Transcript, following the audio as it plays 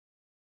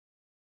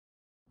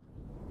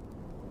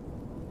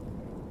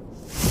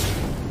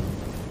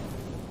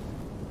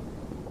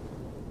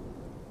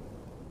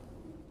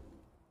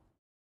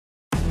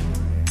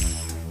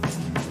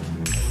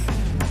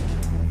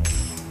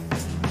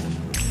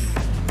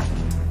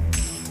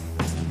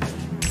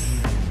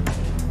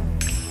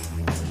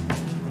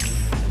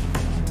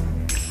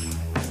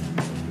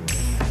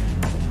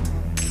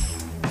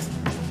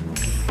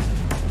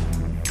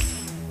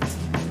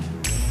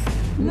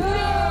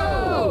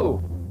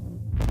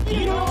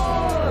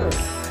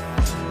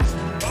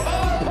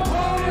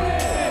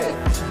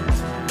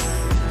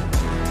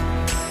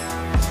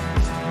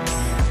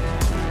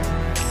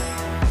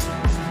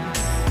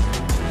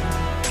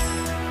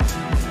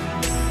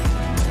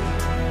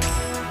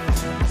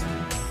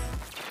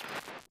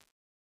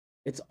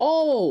It's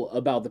all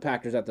about the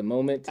Packers at the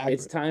moment. It's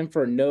Accurate. time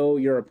for Know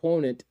Your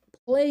Opponent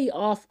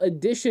playoff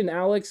edition,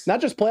 Alex. Not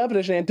just playoff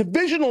edition and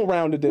divisional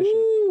round edition.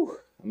 Woo!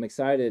 I'm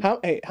excited. How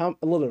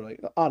literally,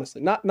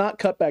 honestly, not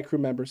cutback crew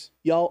members.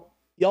 Y'all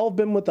have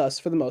been with us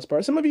for the most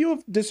part. Some of you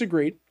have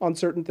disagreed on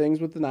certain things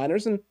with the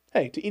Niners, and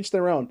hey, to each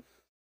their own.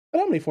 But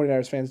how many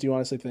 49ers fans do you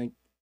honestly think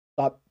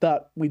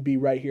thought we'd be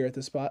right here at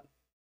this spot?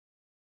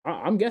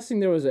 I'm guessing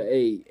there was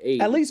a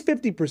At least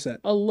 50%.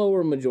 a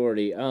lower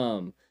majority.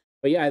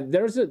 But yeah,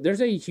 there's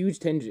a huge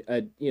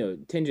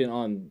tangent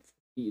on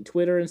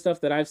Twitter and stuff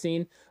that I've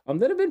seen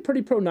that have been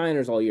pretty pro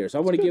Niners all year. So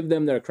I want to give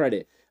them their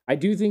credit. I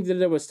do think that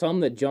there was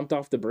some that jumped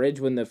off the bridge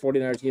when the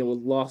 49ers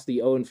lost the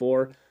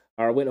 0-4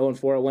 or went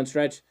 0-4 at one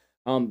stretch.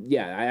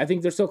 I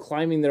think they're still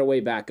climbing their way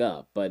back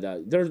up, but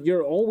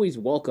you're always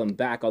welcome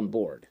back on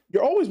board.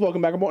 You're always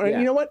welcome back on board. Yeah.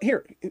 And you know what?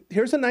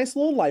 Here's a nice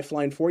little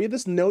lifeline for you.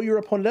 This Know Your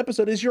Opponent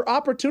episode is your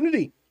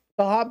opportunity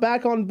to hop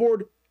back on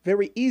board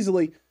very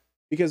easily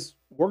because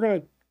we're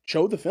going to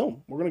show the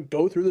film. We're going to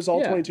go through this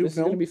all 22 this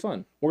film. is going to be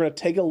fun. We're going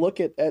to take a look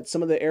at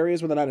some of the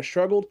areas where the Niners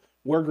struggled,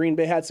 where Green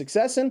Bay had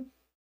success in.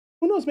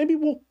 Who knows? Maybe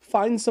we'll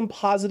find some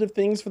positive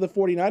things for the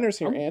 49ers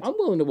here, Ant. I'm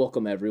willing to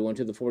welcome everyone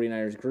to the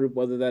 49ers group,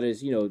 whether that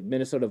is,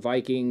 Minnesota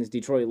Vikings,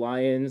 Detroit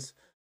Lions,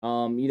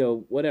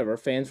 whatever.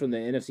 Fans from the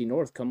NFC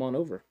North, come on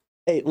over.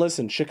 Hey,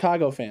 listen,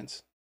 Chicago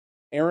fans.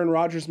 Aaron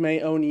Rodgers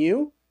may own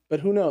you, but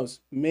who knows?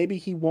 Maybe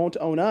he won't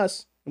own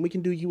us, and we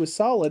can do you a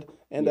solid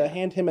and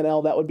hand him an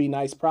L. That would be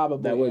nice,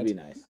 probably. That would be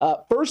nice.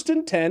 1st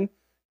and 10,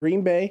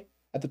 Green Bay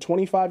at the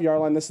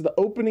 25-yard line. This is the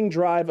opening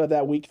drive of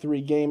that Week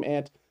 3 game,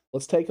 Ant.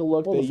 Let's take a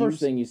look. Well, the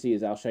first thing you see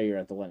is Alshire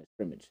at the line of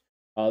scrimmage.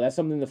 That's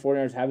something the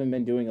 49ers haven't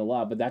been doing a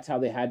lot, but that's how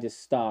they had to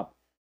stop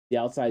the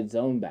outside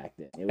zone back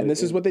then.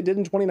 This is what they did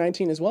in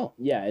 2019 as well.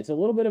 Yeah, it's a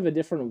little bit of a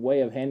different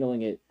way of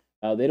handling it.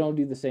 They don't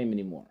do the same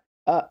anymore.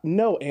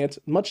 No, Ant,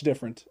 much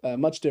different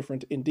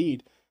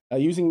indeed.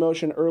 Using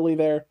motion early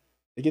there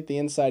to get the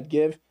inside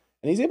give,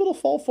 and he's able to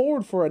fall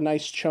forward for a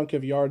nice chunk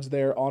of yards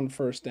there on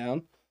first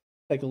down.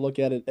 Take a look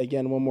at it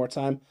again one more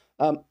time.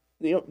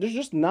 They're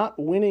just not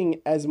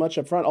winning as much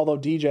up front, although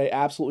DJ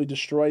absolutely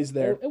destroys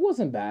there. It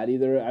wasn't bad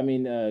either. I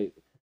mean,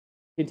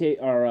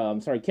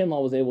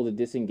 Kinlaw was able to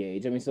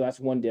disengage. I mean, so that's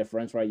one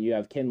difference, right? You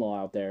have Kinlaw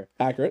out there.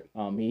 Accurate.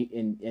 He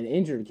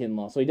injured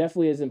Kinlaw, so he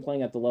definitely isn't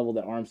playing at the level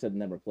that Armstead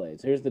never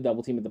played. So here's the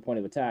double team at the point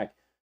of attack.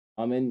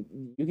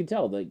 And you can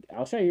tell, like,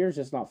 Alshire's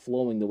just not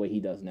flowing the way he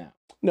does now.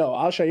 No,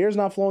 Alshire's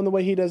not flowing the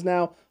way he does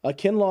now.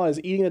 Kinlaw is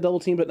eating the double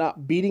team, but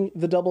not beating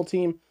the double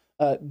team.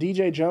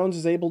 DJ Jones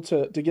is able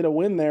to get a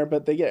win there,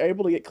 but they are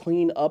able to get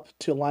clean up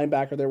to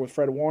linebacker there with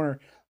Fred Warner.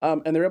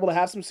 And they're able to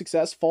have some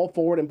success, fall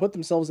forward, and put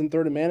themselves in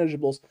third and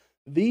manageables.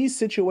 These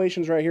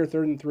situations right here,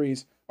 3rd and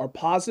 3s, are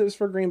positives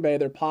for Green Bay.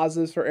 They're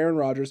positives for Aaron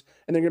Rodgers,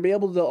 and they're going to be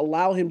able to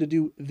allow him to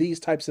do these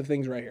types of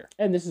things right here.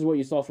 And this is what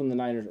you saw from the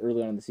Niners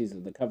early on in the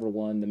season, the cover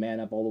one, the man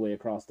up all the way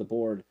across the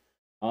board.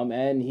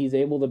 And he's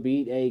able to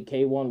beat a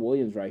K1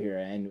 Williams right here,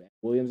 and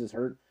Williams is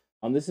hurt.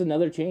 This is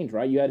another change,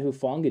 right? You had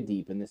Hufanga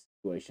deep in this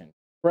situation.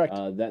 Correct.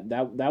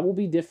 That will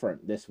be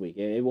different this week.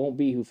 It won't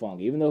be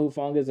Hufanga. Even though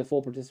Hufanga is a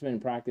full participant in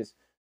practice,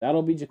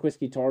 that'll be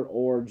Jaquiski Tart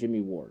or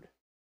Jimmy Ward.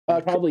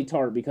 Probably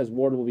Tart because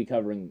Ward will be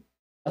covering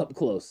up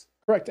close.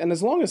 Correct. And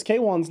as long as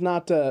K1's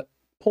not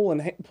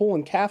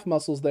pulling calf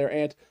muscles there,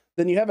 Ant,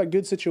 then you have a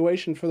good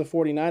situation for the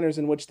 49ers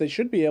in which they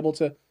should be able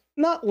to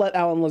not let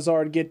Allen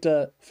Lazard get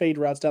fade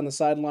routes down the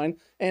sideline,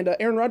 and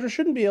Aaron Rodgers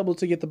shouldn't be able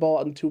to get the ball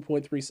out in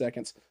 2.3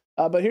 seconds.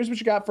 But here's what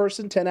you got 1st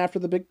and 10 after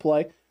the big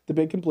play, the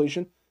big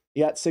completion.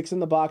 You got 6 in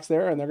the box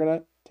there, and they're going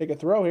to take a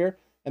throw here,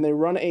 and they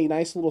run a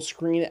nice little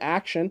screen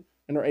action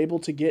and are able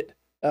to get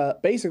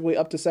basically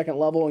up to second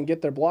level and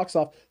get their blocks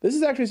off. This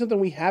is actually something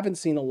we haven't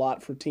seen a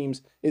lot for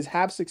teams, is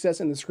have success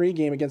in the screen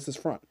game against this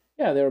front.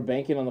 Yeah, they were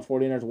banking on the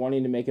 49ers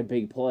wanting to make a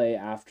big play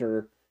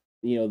after,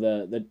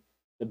 the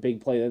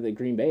big play that the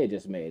Green Bay had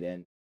just made.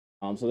 And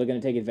so they're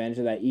going to take advantage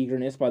of that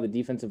eagerness by the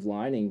defensive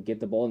line and get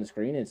the ball in the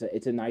screen.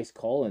 It's a nice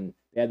call, and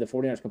they had the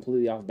 49ers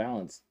completely off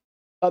balance.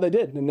 Oh, they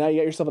did. And now you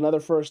got yourself another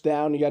first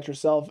down. You got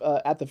yourself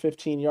at the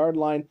 15-yard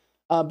line.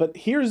 But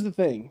here's the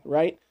thing,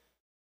 right?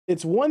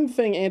 It's one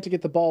thing, and to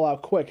get the ball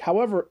out quick.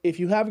 However, if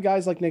you have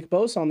guys like Nick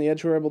Bosa on the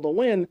edge who are able to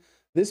win,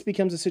 this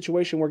becomes a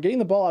situation where getting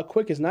the ball out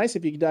quick is nice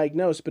if you can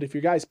diagnose, but if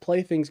your guys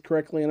play things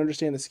correctly and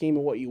understand the scheme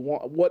of what you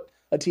want, what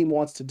a team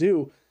wants to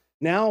do,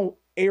 now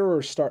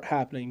errors start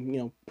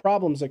happening.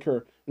 Problems occur.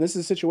 And this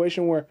is a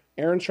situation where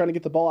Aaron's trying to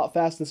get the ball out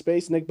fast in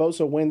space. Nick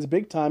Bosa wins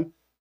big time,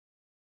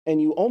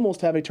 and you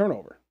almost have a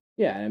turnover.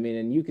 Yeah, I mean,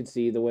 and you could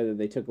see the way that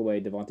they took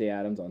away Devontae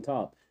Adams on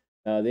top.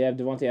 They have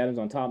Devontae Adams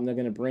on top, and they're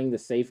going to bring the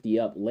safety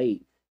up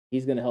late.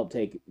 He's going to help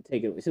take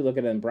it. See, look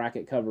at them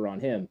bracket cover on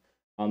him.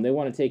 They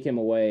want to take him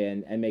away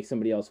and make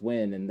somebody else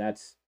win, and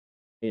that's,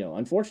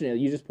 unfortunately,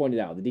 you just pointed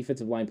out the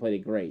defensive line played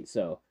it great.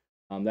 So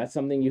that's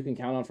something you can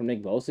count on from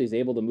Nick Bosa. He's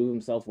able to move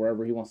himself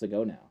wherever he wants to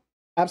go now.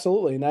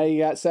 Absolutely. Now you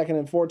got 2nd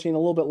and 14, a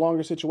little bit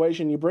longer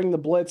situation. You bring the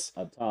blitz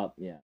up top.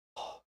 Yeah.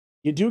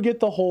 You do get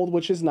the hold,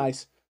 which is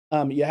nice.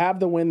 You have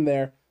the win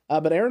there.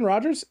 But Aaron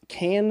Rodgers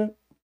can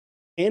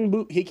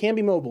He can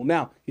be mobile.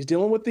 Now, he's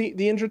dealing with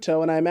the injured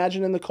toe, and I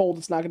imagine in the cold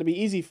it's not going to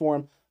be easy for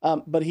him,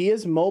 but he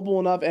is mobile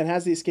enough and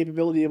has the escapability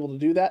to be able to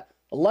do that.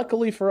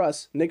 Luckily for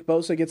us, Nick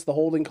Bosa gets the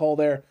holding call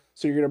there,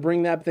 so you're going to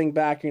bring that thing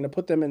back. You're going to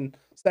put them in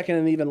second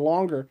and even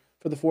longer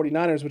for the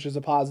 49ers, which is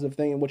a positive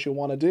thing and what you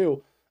want to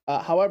do.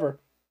 However,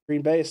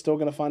 Green Bay is still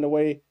going to find a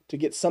way to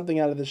get something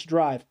out of this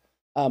drive.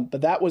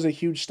 But that was a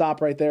huge stop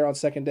right there on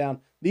second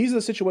down. These are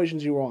the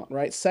situations you want,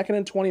 right? 2nd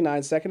and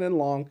 29, second and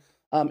long,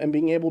 and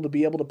being able to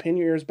pin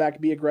your ears back,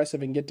 be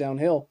aggressive, and get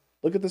downhill.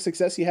 Look at the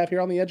success you have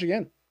here on the edge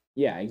again.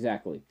 Yeah,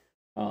 exactly.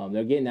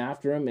 They're getting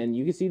after him, and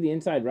you can see the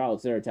inside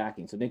routes they're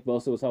attacking. So Nick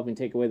Bosa was helping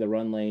take away the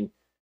run lane.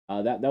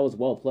 That was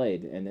well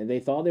played, and they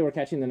thought they were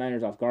catching the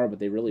Niners off guard, but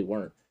they really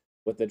weren't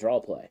with the draw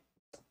play.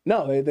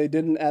 No, they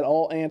didn't at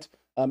all, Ant.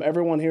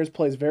 Everyone here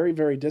plays very,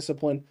 very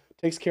disciplined,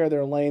 takes care of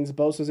their lanes.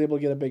 Bosa's able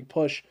to get a big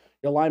push.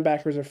 Your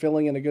linebackers are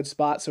filling in a good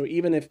spot, so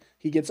even if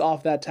he gets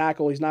off that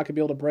tackle, he's not going to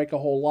be able to break a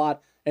whole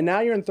lot. And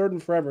now you're in 3rd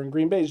and forever, and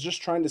Green Bay is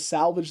just trying to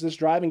salvage this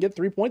drive and get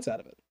 3 points out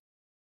of it.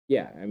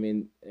 Yeah, I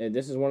mean,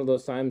 this is one of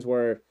those times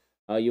where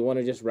you want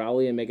to just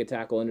rally and make a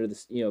tackle under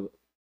the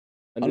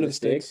under the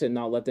sticks and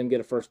not let them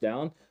get a first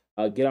down.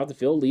 Get out the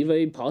field, leave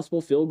a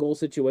possible field goal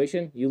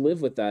situation. You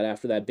live with that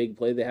after that big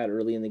play they had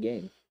early in the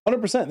game.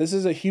 100%. This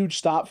is a huge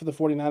stop for the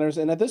 49ers.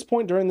 And at this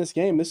point during this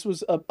game, this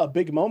was a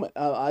big moment.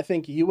 I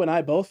think you and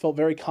I both felt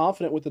very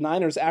confident with the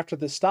Niners after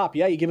this stop.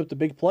 Yeah, you give up the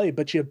big play,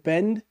 but you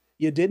bend,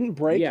 you didn't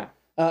break. Yeah.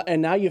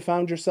 And now you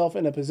found yourself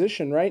in a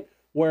position, right,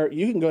 where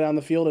you can go down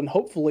the field and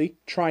hopefully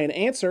try and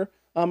answer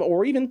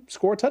or even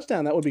score a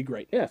touchdown. That would be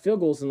great. Yeah, field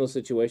goals in those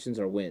situations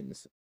are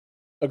wins.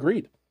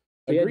 Agreed.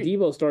 So you had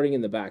Debo starting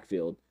in the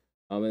backfield,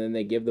 and then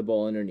they give the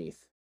ball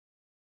underneath.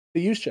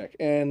 The Juszczyk.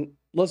 And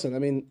listen, I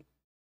mean,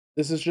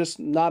 this is just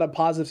not a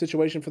positive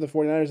situation for the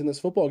 49ers in this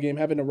football game,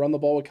 having to run the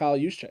ball with Kyle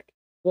Juszczyk.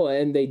 Well,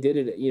 and they did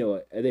it,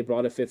 they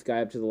brought a 5th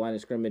guy up to the line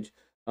of scrimmage.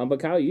 But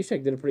Kyle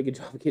Juszczyk did a pretty good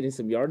job of getting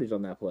some yardage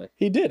on that play.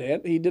 He did,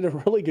 and he did a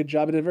really good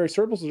job. He did a very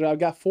serviceable job.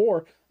 Got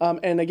 4.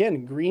 And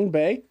again, Green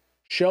Bay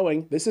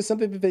showing this is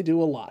something that they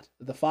do a lot.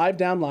 The 5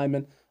 down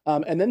linemen,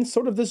 and then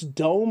sort of this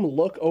dome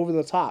look over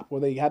the top where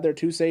they have their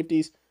 2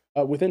 safeties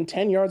within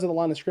 10 yards of the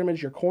line of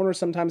scrimmage. Your corners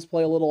sometimes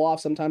play a little off.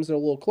 Sometimes they're a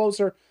little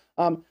closer.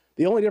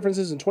 The only difference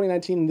is in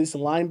 2019, these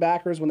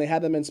linebackers, when they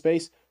had them in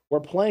space, were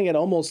playing at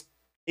almost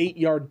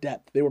 8-yard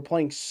depth. They were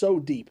playing so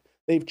deep.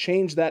 They've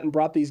changed that and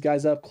brought these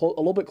guys up a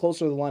little bit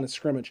closer to the line of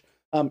scrimmage.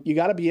 You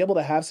got to be able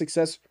to have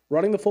success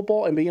running the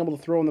football and being able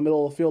to throw in the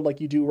middle of the field like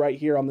you do right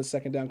here on the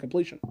second down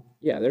completion.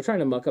 Yeah, they're trying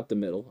to muck up the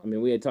middle. I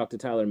mean, we had talked to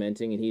Tyler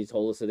Menting, and he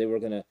told us that they were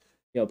going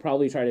to,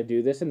 probably try to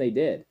do this, and they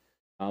did.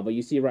 But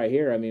you see right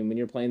here, I mean, when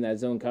you're playing that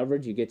zone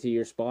coverage, you get to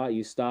your spot,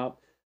 you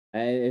stop,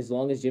 and as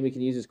long as Jimmy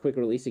can use his quick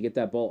release to get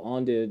that ball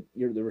onto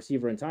the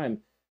receiver in time,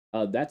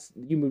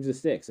 you move the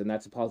sticks, and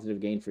that's a positive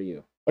gain for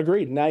you.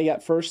 Agreed. Now you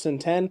got 1st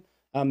and 10.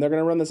 They're going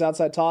to run this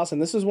outside toss,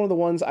 and this is one of the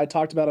ones I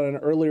talked about on an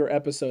earlier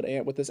episode,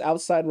 Ant, with this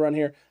outside run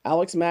here.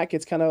 Alex Mack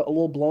gets kind of a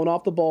little blown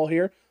off the ball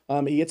here.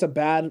 He gets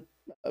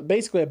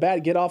basically a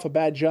bad get off, a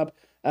bad jump,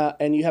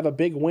 and you have a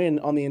big win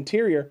on the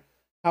interior.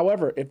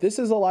 However, if this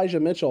is Elijah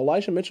Mitchell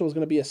is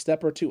going to be a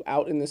step or 2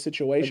 out in this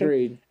situation.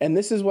 Agreed. And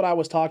this is what I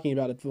was talking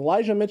about. If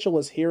Elijah Mitchell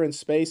is here in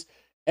space,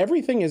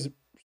 everything is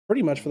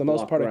pretty much for the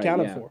most part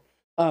accounted for.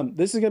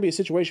 This is going to be a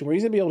situation where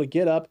he's going to be able to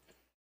get up.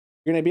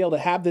 You're going to be able to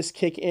have this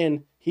kick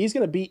in. He's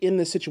going to be in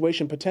this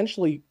situation,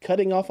 potentially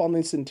cutting off on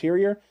this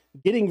interior,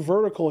 getting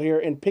vertical here,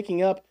 and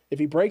picking up, if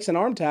he breaks an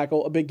arm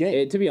tackle, a big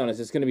gain. To be honest,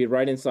 it's going to be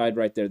right inside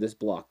right there, this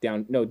block.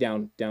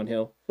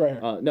 Downhill. Right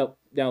here. No,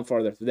 down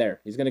farther. There.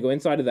 He's going to go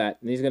inside of that,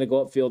 and he's going to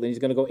go upfield, and he's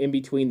going to go in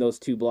between those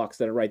 2 blocks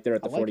that are right there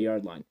at the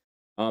 40-yard line.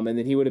 And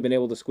then he would have been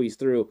able to squeeze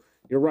through.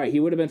 You're right. He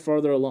would have been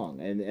farther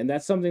along. And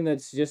that's something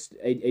that's just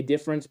a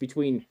difference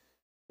between,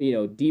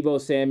 Debo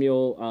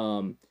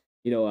Samuel,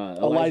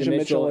 Elijah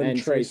Mitchell and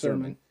Trey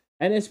Sermon.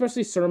 And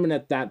especially Sermon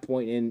at that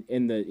point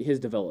in his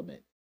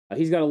development.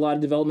 He's got a lot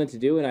of development to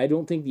do, and I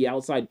don't think the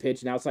outside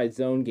pitch and outside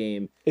zone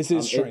game is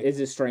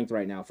his strength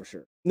right now for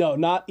sure. No,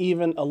 not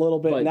even a little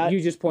bit. But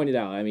you just pointed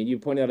out, you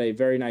pointed out a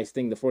very nice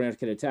thing the 49ers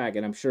can attack,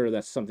 and I'm sure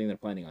that's something they're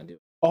planning on doing.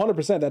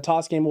 100%. That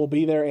toss game will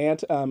be there,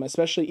 Ant,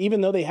 especially even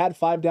though they had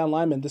 5 down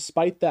linemen.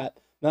 Despite that,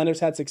 Niners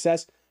had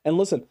success. And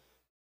listen,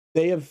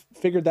 they have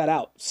figured that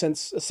out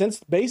since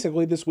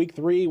basically this week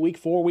 3, week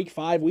 4, week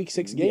 5, week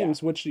 6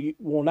 games, which,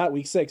 not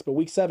week 6, but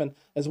week 7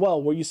 as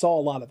well, where you saw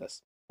a lot of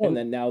this. And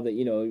then now that,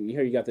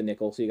 here you got the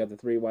nickel, so you got the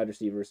 3 wide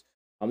receivers.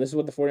 This is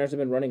what the 49ers have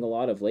been running a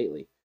lot of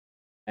lately.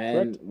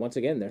 And once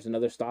again, there's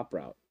another stop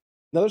route.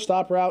 Another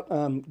stop route,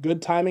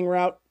 good timing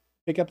route,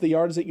 pick up the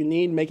yards that you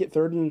need, make it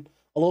 3rd and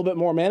a little bit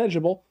more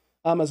manageable.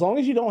 As long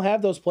as you don't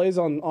have those plays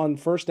on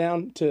first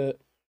down to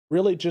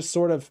really just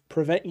sort of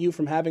prevent you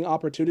from having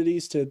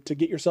opportunities to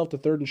get yourself to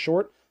 3rd and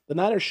short, the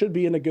Niners should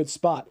be in a good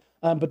spot.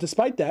 But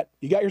despite that,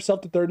 you got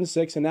yourself to 3rd and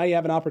 6, and now you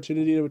have an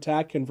opportunity to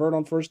attack, convert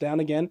on first down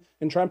again,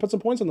 and try and put some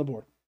points on the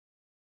board.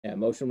 Yeah,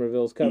 motion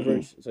reveals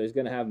coverage, so he's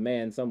going to have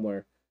man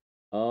somewhere.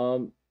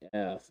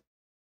 Yeah.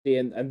 See,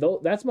 and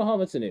that's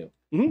Mohamed Sanu.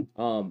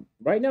 Mm-hmm.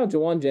 Right now,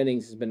 Jawan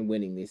Jennings has been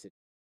winning these.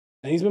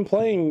 And he's been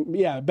playing,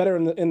 better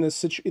in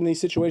these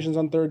situations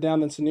on third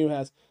down than Sanu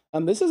has.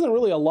 This isn't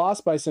really a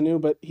loss by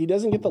Sanu, but he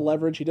doesn't get the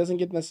leverage. He doesn't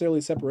get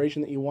necessarily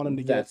separation that you want him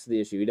to get. That's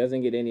the issue. He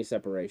doesn't get any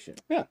separation.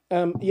 Yeah.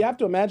 You have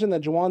to imagine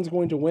that Juwan's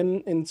going to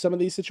win in some of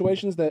these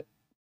situations that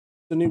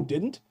Sanu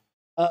didn't.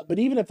 But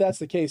even if that's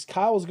the case,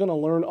 Kyle's going to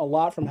learn a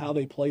lot from how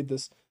they played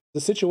this. The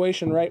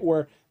situation, right,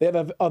 where they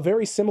have a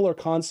very similar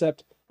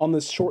concept on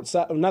this short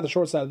side, not the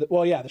short side,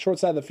 the short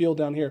side of the field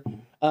down here,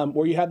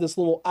 where you have this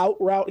little out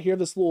route here,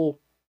 this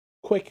little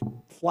quick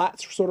flat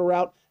sort of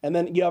route, and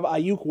then you have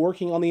Ayuk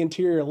working on the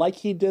interior like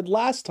he did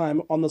last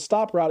time on the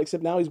stop route,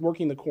 except now he's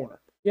working the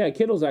corner. Yeah,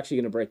 Kittle's actually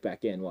going to break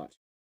back in. Watch.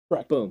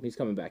 Correct. Boom, he's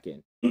coming back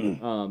in.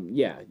 But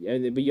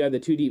you have the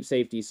two deep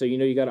safeties, so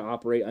you got to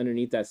operate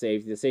underneath that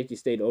safety. The safety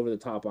stayed over the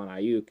top on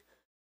Ayuk,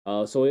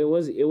 so it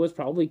was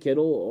probably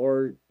Kittle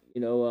or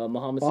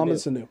Mohamed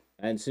Sanu.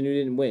 And Sanu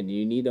didn't win.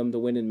 You need them to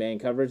win in man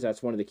coverage.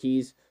 That's one of the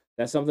keys.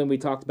 That's something we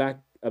talked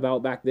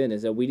about back then,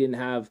 is that we didn't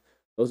have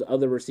those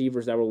other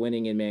receivers that were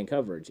winning in man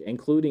coverage,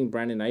 including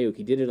Brandon Ayuk.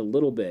 He did it a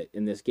little bit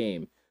in this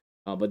game,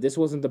 but this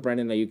wasn't the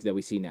Brandon Ayuk that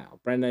we see now.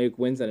 Brandon Ayuk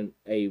wins at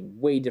a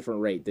way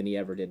different rate than he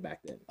ever did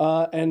back then.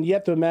 And you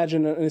have to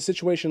imagine in a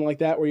situation like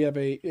that where you have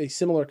a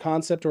similar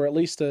concept, or at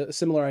least a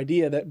similar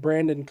idea, that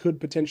Brandon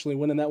could potentially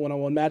win in that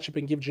one-on-one matchup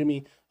and give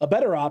Jimmy a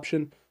better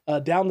option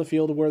down the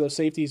field where those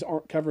safeties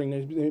aren't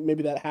covering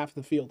maybe that half of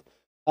the field.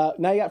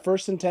 Now you got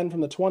 1st and 10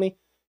 from the 20.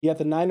 You got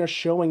the Niners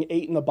showing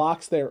 8 in the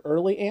box there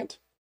early, Ant.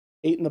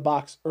 8 in the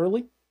box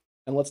early.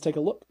 And let's take a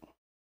look.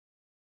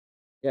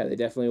 Yeah, they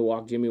definitely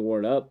walk Jimmy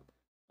Ward up.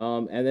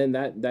 And then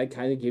that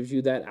kind of gives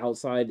you that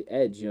outside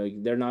edge.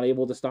 They're not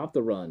able to stop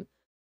the run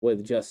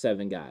with just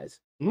 7 guys.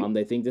 Mm-hmm.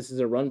 They think this is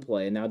a run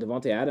play, and now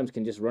Davante Adams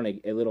can just run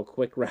a little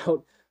quick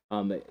route,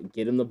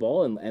 get him the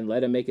ball and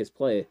let him make his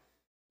play.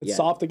 It's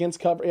soft against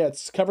cover. Yeah,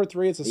 it's cover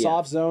 3. It's a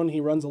soft zone.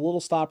 He runs a little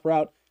stop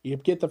route. You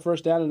get the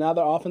first down, and now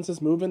the offense is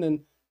moving,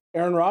 and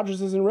Aaron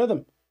Rodgers is in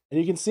rhythm, and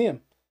you can see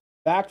him.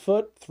 Back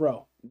foot,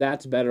 throw.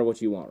 That's better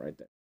what you want right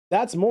there.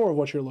 That's more of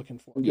what you're looking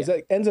for, because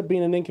it ends up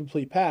being an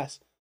incomplete pass.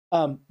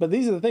 But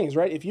these are the things,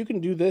 right? If you can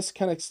do this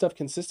kind of stuff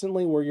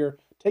consistently, where you're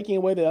taking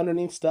away the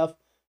underneath stuff,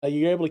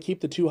 you're able to keep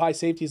the 2 high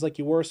safeties like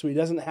you were, so he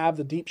doesn't have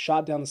the deep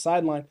shot down the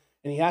sideline,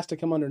 and he has to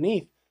come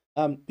underneath.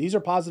 These are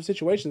positive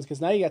situations, because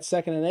now you got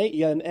 2nd and 8,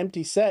 you got an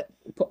empty set.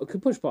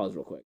 Could push pause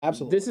real quick.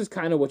 Absolutely. This is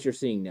kind of what you're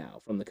seeing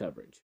now from the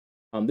coverage.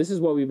 This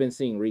is what we've been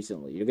seeing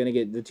recently. You're going to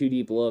get the 2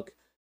 deep look,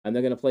 and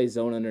they're going to play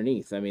zone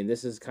underneath. I mean,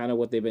 this is kind of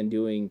what they've been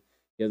doing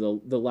the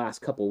last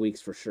couple of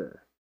weeks for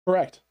sure.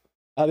 Correct.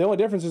 The only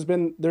difference has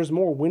been there's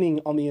more winning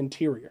on the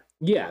interior.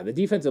 Yeah, the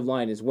defensive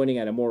line is winning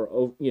at a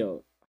more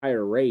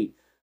higher rate.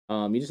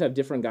 You just have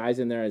different guys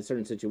in there in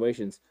certain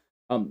situations.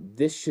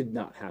 This should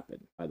not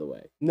happen, by the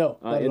way. No.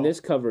 In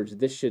this coverage,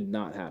 this should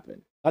not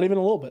happen. Not even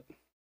a little bit.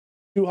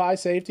 2 high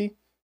safety.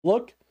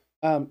 Look,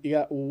 you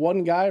got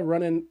 1 guy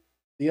running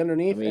the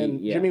underneath,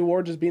 Jimmy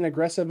Ward just being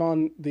aggressive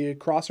on the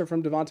crosser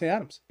from Davante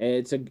Adams.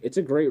 And it's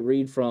a great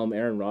read from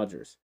Aaron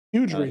Rodgers.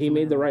 Huge read. He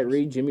made the right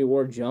read. Jimmy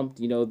Ward jumped.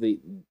 The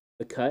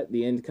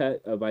end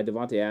cut by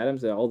Davante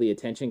Adams. All the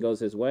attention goes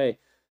his way.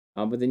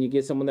 But then you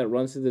get someone that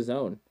runs through the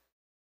zone.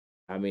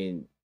 I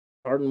mean,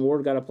 Hardin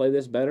Ward got to play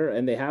this better,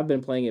 and they have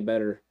been playing it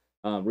better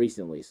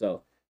recently.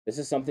 So this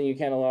is something you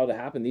can't allow to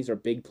happen. These are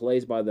big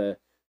plays by the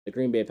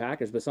Green Bay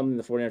Packers, but something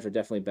the 49ers are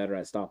definitely better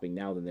at stopping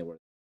now than they were.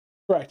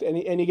 Correct, and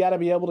you got to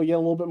be able to get a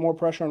little bit more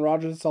pressure on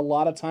Rodgers. It's a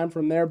lot of time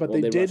from there, but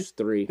they did. Rushed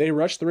 3. They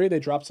rushed 3. They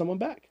dropped someone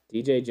back.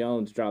 DJ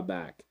Jones dropped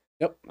back.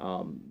 Yep.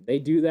 They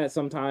do that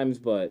sometimes,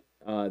 but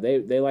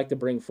they like to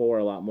bring 4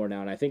 a lot more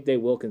now, and I think they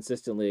will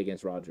consistently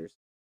against Rodgers.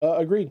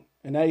 Agreed.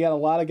 And now you got a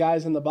lot of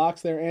guys in the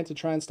box there, and to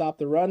try and stop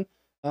the run.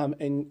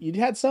 And you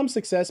had some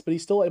success, but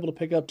he's still able to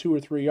pick up 2 or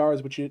 3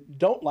 yards, which you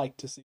don't like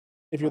to see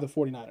if you're the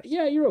 49ers.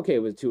 Yeah, you're okay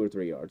with 2 or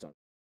 3 yards.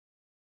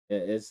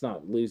 It's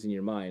not losing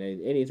your mind.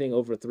 Anything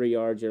over 3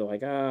 yards, you're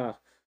like,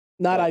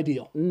 Not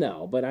ideal.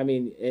 No, but I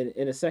mean,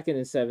 in a 2nd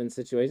and 7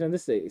 situation,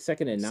 this is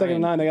 2nd and 9. 2nd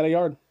and 9, they got a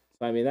yard.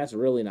 So, I mean, that's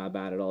really not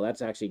bad at all.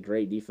 That's actually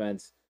great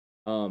defense.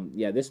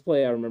 This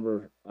play I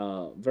remember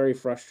very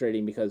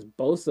frustrating because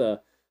Bosa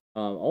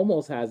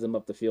almost has them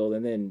up the field,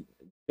 and then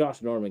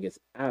Josh Norman gets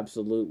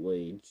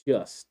absolutely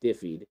just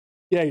stiffied.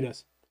 Yeah, he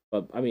does.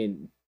 But, I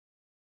mean,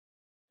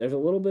 there's a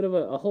little bit of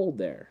a hold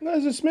there.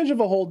 There's a smidge of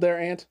a hold there,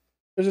 Ant.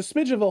 There's a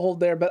smidge of a hold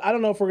there, but I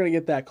don't know if we're going to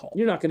get that call.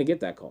 You're not going to get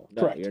that call.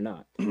 No, Correct. You're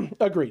not.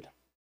 Agreed.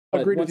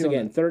 But once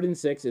again, 3rd and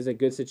 6 is a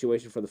good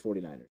situation for the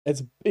 49ers.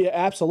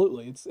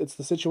 Absolutely. It's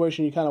the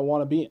situation you kind of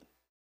want to be in.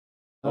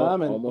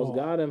 Almost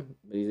got him,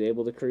 but he's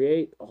able to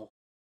create.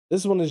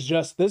 This one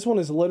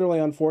is literally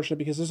unfortunate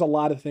because there's a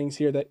lot of things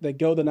here that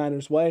go the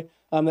Niners' way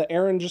that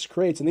Aaron just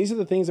creates. And these are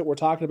the things that we're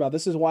talking about.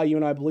 This is why you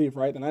and I believe,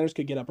 right? The Niners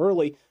could get up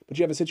early, but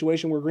you have a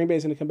situation where Green Bay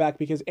is going to come back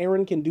because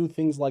Aaron can do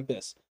things like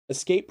this.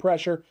 Escape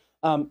pressure,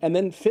 and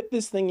then fit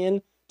this thing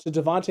in to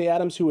Davante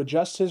Adams, who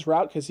adjusts his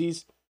route because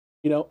he's,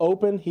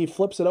 open. He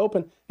flips it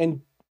open,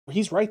 and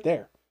he's right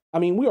there. I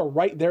mean, we are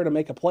right there to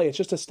make a play. It's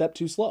just a step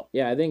too slow.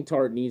 Yeah, I think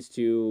Tart needs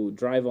to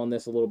drive on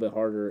this a little bit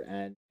harder,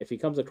 and if he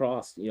comes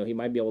across, he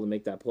might be able to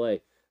make that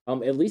play.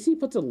 at least he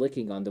puts a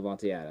licking on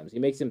Devontae Adams. He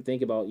makes him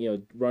think about,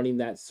 running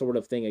that sort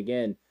of thing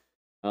again.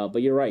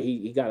 But you're right.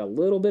 He got a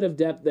little bit of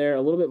depth there,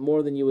 a little bit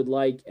more than you would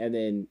like, and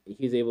then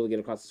he's able to get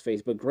across his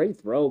face. But great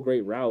throw,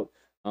 great route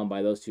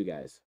by those two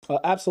guys.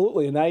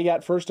 Absolutely. And now you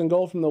got 1st and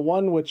goal from the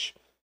 1, which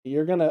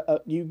you're going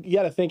to, you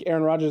got to think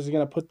Aaron Rodgers is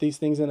going to put these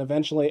things in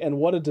eventually. And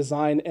what a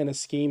design and a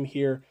scheme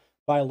here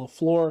by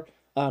LaFleur,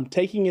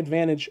 taking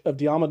advantage of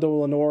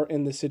Diamador Lenore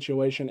in this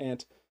situation,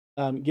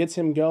 and gets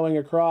him going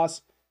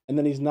across, and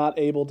then he's not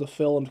able to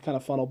fill and kind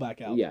of funnel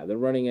back out. Yeah, they're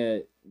running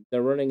a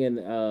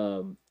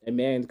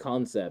man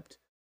concept,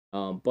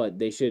 but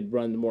they should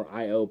run more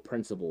IO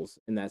principles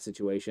in that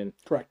situation.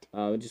 Correct.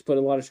 Just put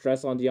a lot of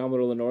stress on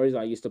Diamador Lenore. He's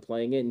not used to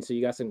playing it, and so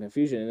you got some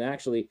confusion. And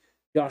actually,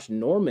 Josh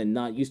Norman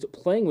not used to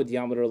playing with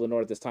Diamador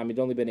Lenore at this time. He'd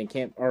only been in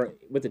camp or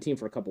with the team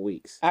for a couple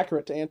weeks.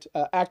 Accurate.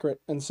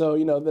 And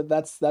so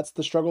that's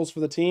the struggles for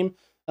the team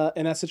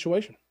in that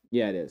situation.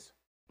 Yeah, it is.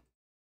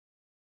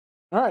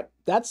 All right,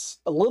 that's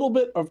a little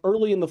bit of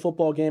early in the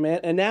football game,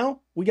 and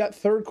now we got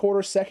third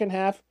quarter, second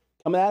half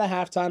coming out of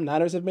halftime.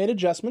 Niners have made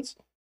adjustments.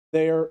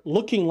 They're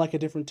looking like a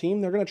different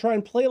team. They're going to try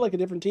and play like a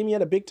different team. He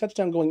had a big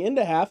touchdown going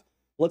into half.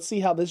 Let's see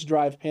how this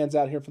drive pans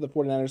out here for the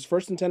 49ers.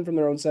 1st and 10 from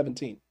their own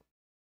 17.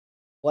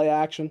 Play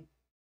action.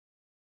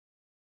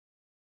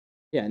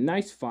 Yeah,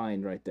 nice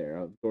find right there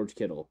of George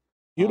Kittle.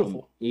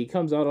 Beautiful. He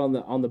comes out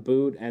on the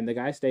boot, and the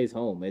guy stays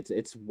home.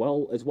 It's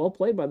well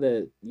played by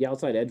the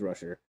outside edge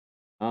rusher.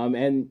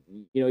 And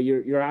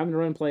you're having to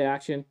run play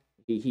action.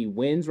 He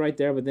wins right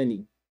there, but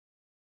then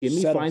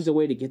Jimmy finds a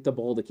way to get the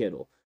ball to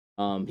Kittle.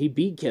 He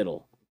beat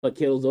Kittle, but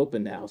Kittle's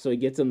open now, so he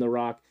gets him the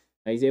rock,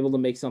 and he's able to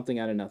make something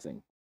out of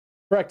nothing.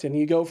 Correct, and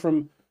you go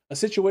from a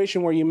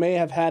situation where you may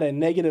have had a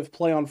negative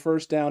play on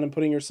first down and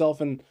putting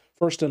yourself in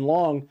 1st and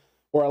long,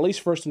 or at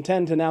least 1st and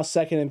 10, to now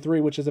 2nd and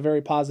 3, which is a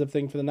very positive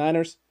thing for the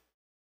Niners.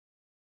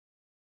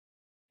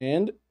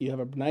 And you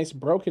have a nice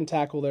broken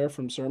tackle there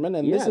from Sermon.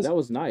 And that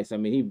was nice. I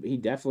mean, he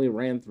definitely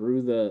ran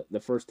through the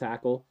first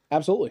tackle.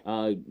 Absolutely.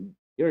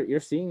 You're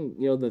seeing,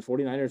 the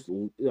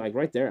 49ers, like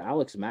right there,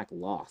 Alex Mack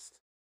lost.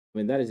 I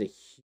mean, that is a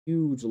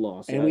huge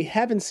loss. And we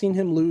haven't seen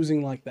him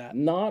losing like that.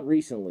 Not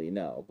recently,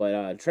 no.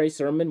 But Trey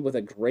Sermon with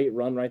a great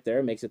run right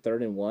there makes it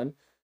 3rd and 1.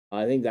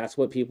 I think that's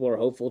what people are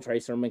hopeful Trey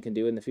Sermon can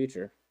do in the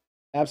future.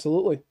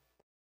 Absolutely.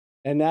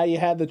 And now you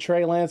had the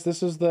Trey Lance.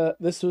 This was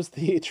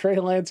the Trey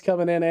Lance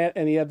coming in,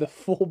 and he had the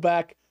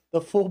fullback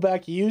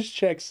use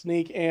check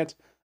sneak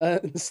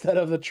instead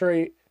of the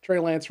Trey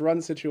Lance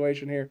run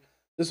situation here.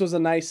 This was a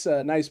nice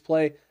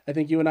play. I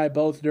think you and I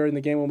both during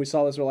the game when we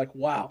saw this were like,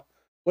 wow,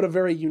 what a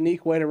very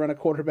unique way to run a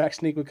quarterback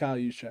sneak with Kyle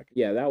Juszczyk.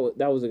 Yeah,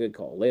 that was a good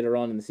call. Later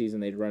on in the season,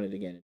 they'd run it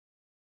again.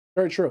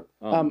 Very true.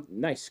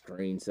 Nice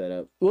screen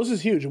setup. Well, this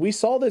is huge. We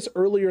saw this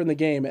earlier in the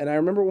game, and I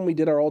remember when we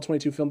did our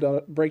All-22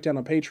 film breakdown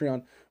on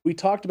Patreon, we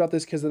talked about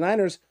this because the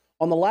Niners,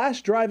 on the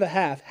last drive of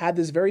half, had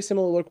this very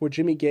similar look where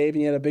Jimmy gave, and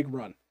he had a big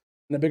run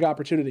and a big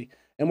opportunity.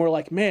 And we're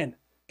like, man,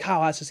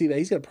 Kyle has to see that.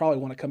 He's going to probably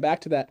want to come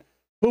back to that.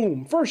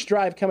 Boom. First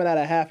drive coming out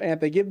of half,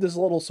 and they give this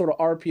little sort of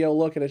RPO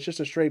look, and it's just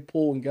a straight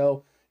pull and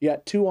go. You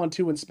got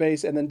 2-on-2 in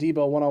space, and then Debo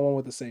 1-on-1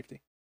 with the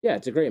safety. Yeah,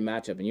 it's a great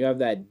matchup, and you have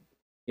that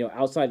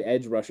outside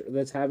edge rusher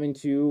that's having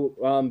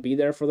to be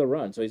there for the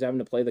run. So he's having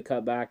to play the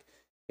cutback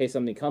in case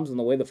something comes. And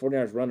the way the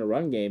 49ers run a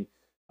run game,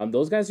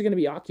 those guys are going to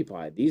be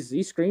occupied. These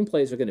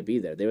screenplays are going to be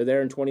there. They were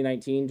there in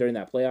 2019 during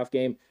that playoff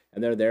game,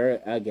 and they're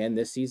there again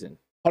this season.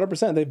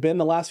 100%. They've been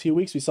the last few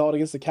weeks. We saw it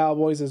against the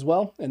Cowboys as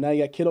well. And now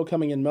you got Kittle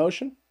coming in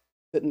motion,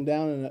 sitting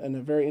down in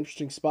a very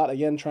interesting spot,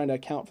 again, trying to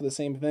account for the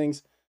same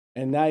things.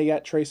 And now you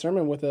got Trey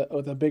Sermon with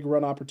a big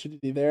run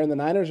opportunity there. And the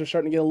Niners are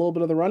starting to get a little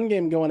bit of the run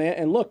game going in.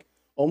 And look,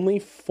 only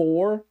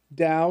 4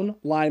 down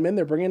linemen.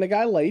 They're bringing a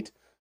guy late,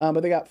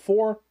 but they got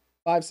 4,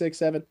 5, 6,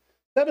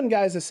 7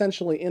 guys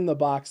essentially in the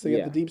box. They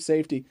got the deep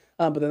safety,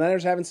 but the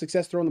Niners are having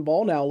success throwing the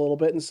ball now a little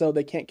bit, and so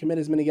they can't commit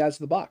as many guys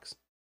to the box.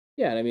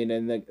 Yeah, I mean,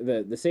 and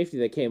the safety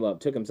that came up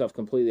took himself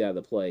completely out of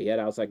the play. He had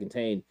outside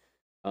contain,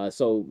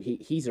 so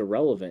he's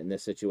irrelevant in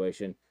this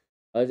situation.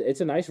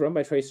 It's a nice run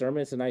by Trey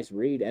Sermon. It's a nice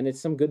read, and it's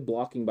some good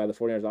blocking by the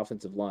 49ers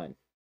offensive line.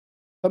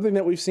 Something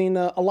that we've seen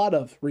a lot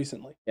of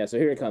recently. Yeah, so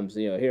here it comes.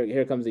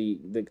 Here comes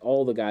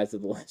all the guys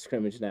at the line of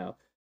scrimmage now.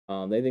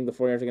 They think the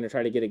 49ers are going to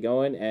try to get it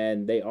going,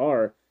 and they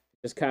are.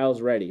 Just Kyle's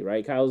ready,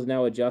 right? Kyle's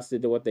now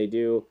adjusted to what they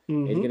do.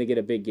 Mm-hmm. He's going to get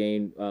a big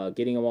gain,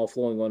 getting them all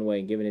flowing one way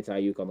and giving it to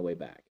Ayuk on the way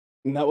back.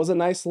 And that was a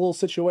nice little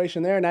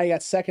situation there. Now you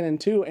got 2nd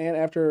and 2, and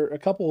after a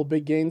couple of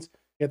big gains,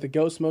 you got the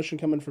ghost motion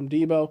coming from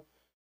Debo.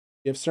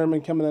 You have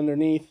Sermon coming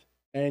underneath,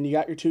 and you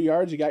got your 2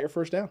 yards. You got your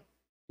first down.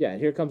 Yeah,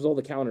 and here comes all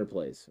the counter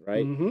plays,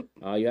 right?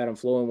 Mm-hmm. You had them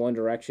flow in one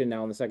direction.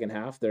 Now in the second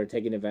half, they're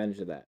taking advantage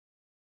of that.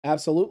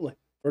 Absolutely.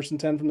 1st and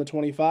 10 from the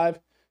 25.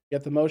 You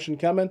got the motion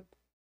coming.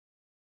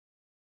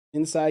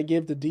 Inside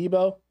give to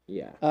Debo.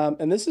 Yeah.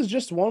 And this is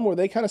just one where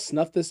they kind of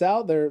snuffed this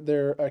out.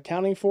 They're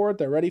accounting for it.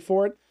 They're ready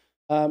for it.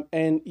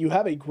 And you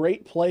have a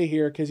great play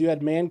here because you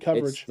had man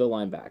coverage. It's the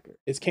linebacker.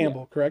 It's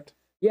Campbell, correct?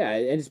 Yeah,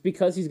 and it's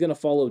because he's going to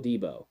follow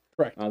Debo.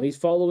 Correct. He's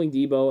following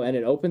Debo, and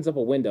it opens up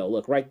a window,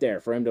 look, right there,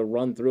 for him to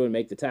run through and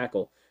make the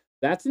tackle.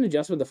 That's an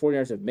adjustment the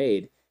 49ers have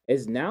made,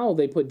 is now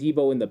they put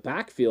Debo in the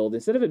backfield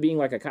instead of it being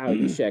like a Kyle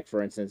Juszczyk,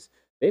 for instance.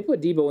 They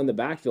put Debo in the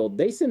backfield.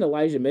 They send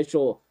Elijah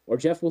Mitchell or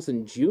Jeff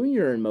Wilson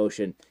Jr. in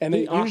motion, and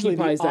he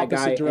occupies that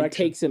guy and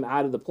takes him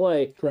out of the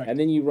play. Correct. And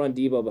then you run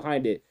Debo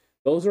behind it.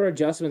 Those are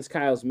adjustments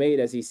Kyle's made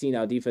as he's seen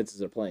how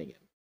defenses are playing him.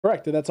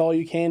 Correct. That's all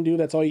you can do.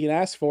 That's all you can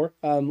ask for.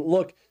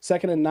 Look,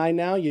 2nd and 9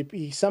 now.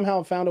 He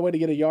somehow found a way to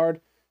get a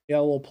yard. You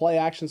got a little play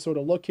action sort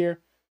of look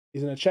here.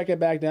 He's going to check it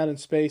back down in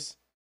space.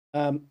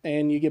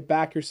 And you get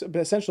back, you're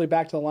essentially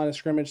back to the line of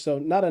scrimmage. So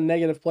not a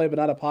negative play, but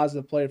not a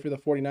positive play for the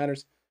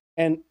 49ers.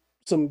 And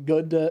some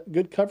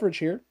good coverage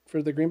here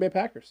for the Green Bay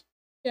Packers.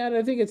 Yeah, and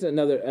I think it's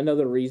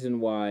another reason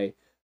why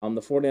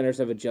the 49ers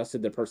have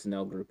adjusted their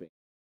personnel grouping.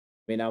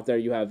 I mean, out there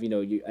you have,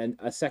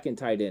 a second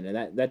tight end,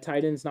 and that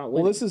tight end's not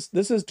winning. Well,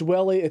 this is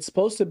Dwelly. It's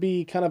supposed to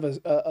be kind of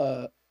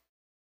a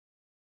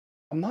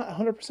I'm not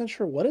 100%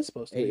 sure what it's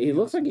supposed to be. It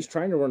looks like he's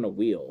trying to run a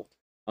wheel.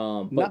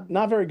 But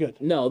not very good.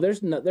 No,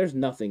 there's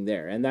nothing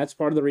there, and that's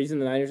part of the reason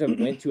the Niners have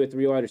went to a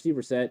 3 wide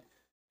receiver set.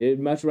 They'd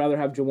much rather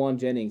have Jawan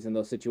Jennings in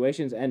those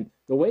situations, and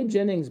the way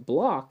Jennings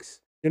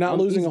blocks, you're not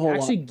losing a whole lot.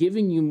 Actually,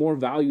 giving you more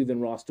value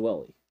than Ross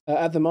Dwelly.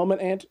 At the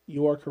moment, Ant,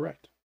 you are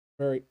correct.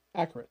 Very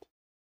accurate.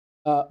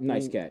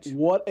 Nice catch.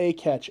 What a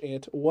catch,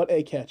 Ant! What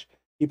a catch.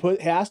 He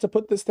has to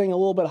put this thing a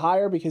little bit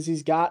higher because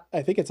he's got,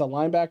 I think it's a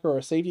linebacker or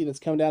a safety that's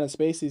come down in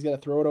space. He's got to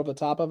throw it over the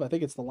top of. I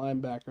think it's the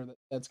linebacker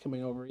that's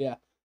coming over. Yeah.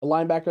 The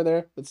linebacker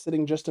there that's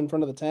sitting just in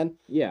front of the 10.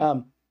 Yeah.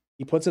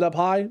 He puts it up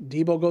high.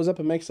 Debo goes up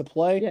and makes a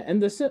play. Yeah,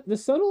 and the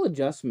subtle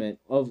adjustment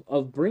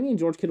of bringing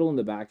George Kittle in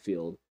the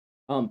backfield.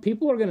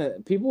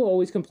 People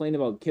always complain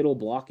about Kittle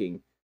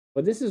blocking,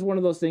 but this is one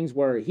of those things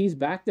where he's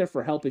back there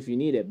for help if you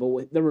need it. But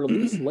with the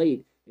release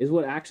late is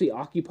what actually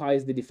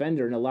occupies the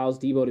defender and allows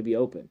Debo to be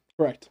open.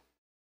 Correct.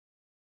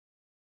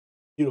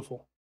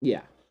 Beautiful.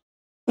 Yeah.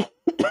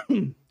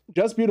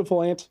 Just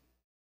beautiful, Ant.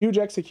 Huge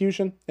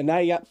execution, and now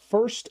you got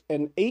 1st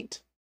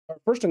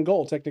and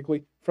goal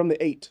technically from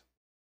the 8.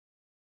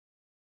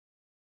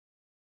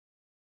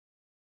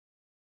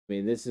 I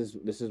mean, this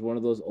is one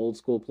of those old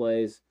school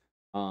plays,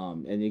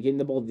 and you're getting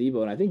the ball to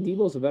Debo, and I think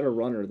Debo's a better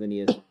runner than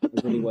he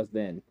was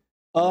then.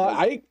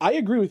 I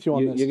agree with you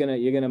on this.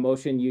 You're gonna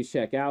motion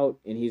Juszczyk out,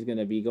 and he's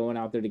gonna be going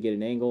out there to get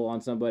an angle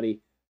on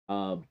somebody.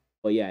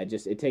 But yeah,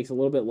 it takes a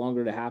little bit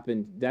longer to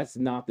happen. That's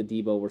not the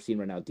Debo we're seeing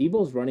right now.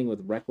 Debo's running with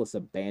reckless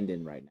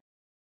abandon right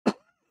now.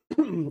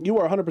 You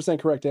are 100%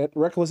 correct, Ed.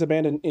 Reckless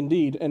abandon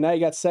indeed. And now you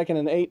got 2nd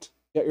and 8.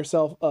 You got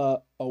yourself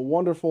a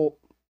wonderful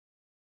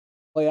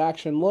play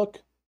action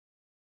look.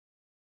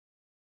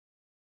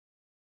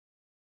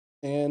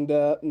 And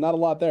not a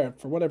lot there.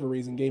 For whatever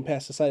reason, Game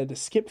Pass decided to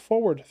skip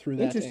forward through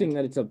that. Interesting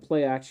that it's a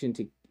play action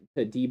to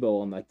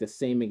Debo on like the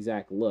same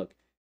exact look.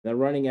 They're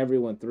running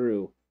everyone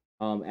through.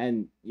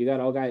 And you got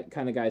all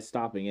kind of guys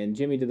stopping, and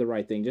Jimmy did the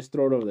right thing. Just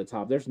throw it over the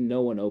top. There's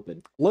no one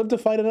open. Live to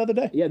fight another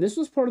day. Yeah, this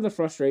was part of the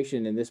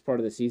frustration in this part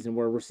of the season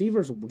where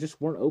receivers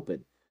just weren't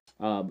open.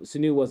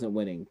 Sanu wasn't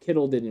winning.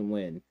 Kittle didn't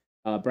win.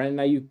 Brandon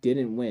Ayuk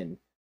didn't win.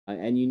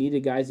 And you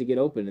needed guys to get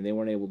open, and they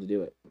weren't able to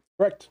do it.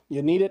 Correct.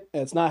 You need it,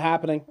 and it's not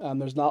happening.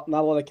 There's not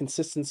a lot of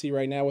consistency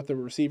right now with the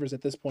receivers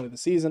at this point of the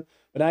season.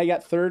 But now you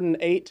got 3rd and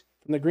 8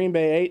 from the Green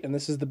Bay 8, and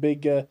this is the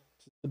big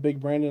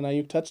Brandon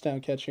Ayuk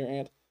touchdown catch here,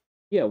 Ant.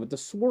 Yeah, with the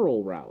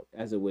swirl route,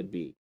 as it would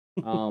be.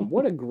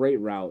 What a great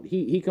route.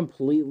 He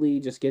completely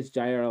just gets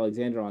Jair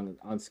Alexander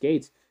on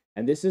skates,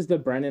 and this is the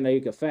Brandon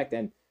Ayuk effect,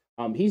 and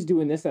he's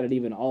doing this at an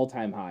even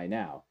all-time high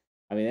now.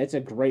 I mean, it's a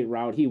great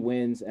route. He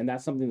wins, and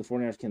that's something the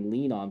 49ers can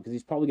lean on because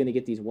he's probably going to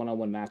get these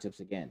one-on-one matchups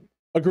again.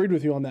 Agreed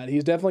with you on that.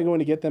 He's definitely going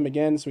to get them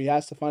again, so he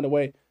has to find a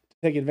way to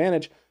take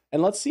advantage.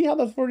 And let's see how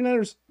the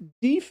 49ers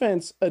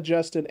defense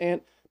adjusted,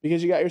 Ant,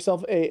 because you got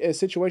yourself a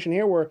situation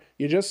here where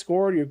you just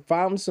scored, you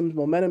found some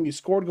momentum, you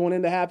scored going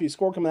into half, you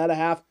scored coming out of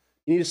half.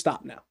 You need to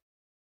stop now.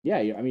 Yeah,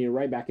 you're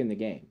right back in the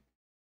game.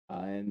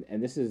 And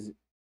this is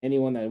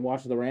anyone that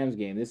watched the Rams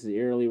game, this is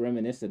eerily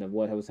reminiscent of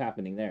what was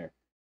happening there.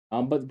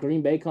 But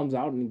Green Bay comes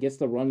out and gets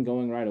the run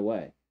going right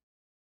away.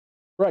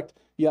 Correct.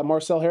 You got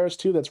Marcel Harris,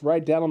 too, that's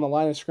right down on the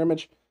line of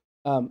scrimmage.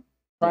 Trying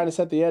to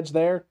set the edge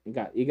there.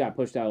 He got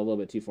pushed out a little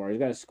bit too far. He's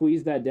got to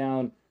squeeze that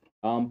down.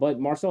 But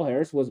Marcel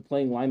Harris was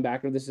playing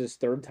linebacker. This is his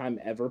 3rd time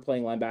ever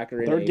playing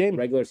linebacker in a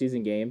regular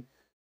season game.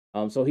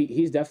 So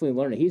he's definitely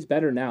learning. He's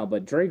better now,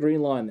 but Dre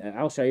Greenlaw and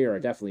Al-Shaair are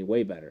definitely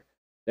way better.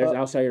 There's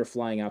Al-Shaair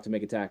flying out to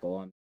make a tackle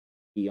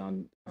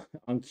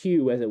on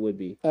cue, as it would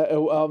be.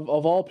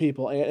 Of all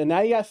people. And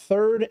now you got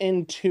 3rd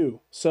and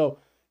 2. So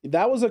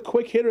that was a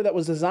quick hitter that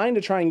was designed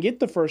to try and get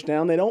the first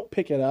down. They don't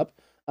pick it up.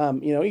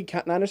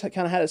 Niners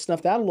kind of had it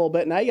snuffed out a little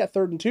bit. Now you got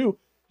 3rd and 2. You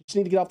just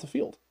need to get off the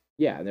field.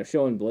 Yeah, and they're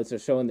showing blitz. They're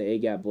showing the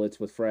A-gap blitz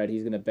with Fred.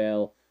 He's going to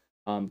bail.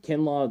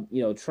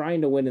 Kinlaw,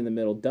 trying to win in the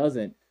middle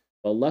doesn't,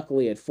 but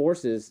luckily it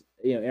forces,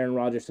 Aaron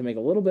Rodgers to make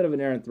a little bit of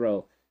an errant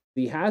throw.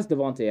 He has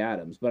Devontae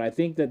Adams, but I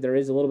think that there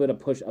is a little bit of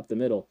push up the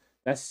middle.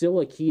 That's still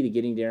a key to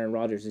getting to Aaron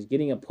Rodgers, is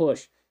getting a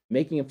push,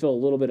 making him feel a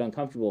little bit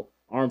uncomfortable.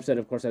 Armstead,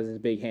 of course, has his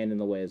big hand in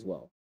the way as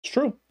well. It's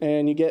true,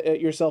 and you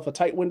get yourself a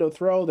tight window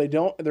throw.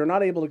 They're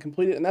not able to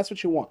complete it, and that's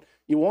what you want.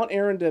 You want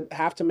Aaron to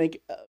have to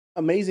make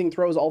amazing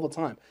throws all the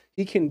time.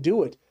 He can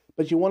do it,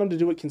 but you want him to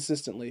do it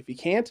consistently. If he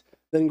can't,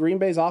 then Green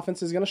Bay's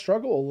offense is going to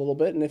struggle a little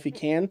bit. And if he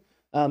can,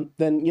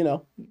 then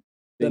you're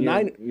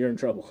in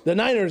trouble. The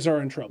Niners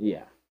are in trouble.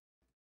 Yeah.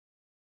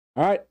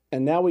 All right,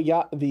 and now we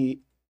got the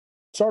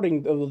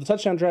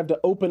touchdown drive to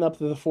open up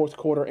the fourth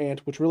quarter,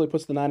 which really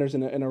puts the Niners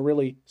in a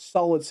really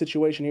solid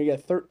situation here. You got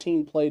a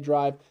 13-play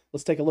drive.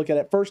 Let's take a look at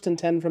it. 1st and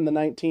 10 from the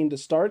 19 to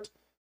start,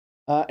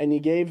 and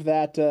you gave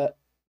that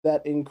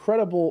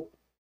incredible,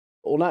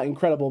 well, not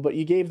incredible, but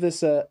you gave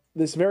this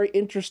very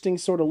interesting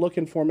sort of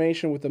looking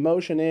formation with the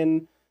motion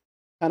in,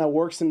 kind of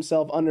works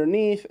himself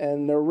underneath,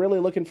 and they're really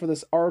looking for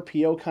this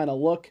RPO kind of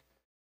look.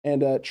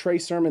 And Trey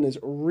Sermon is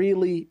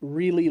really,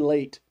 really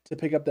late to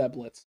pick up that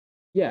blitz.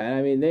 Yeah, and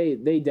I mean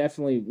they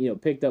definitely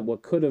picked up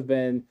what could have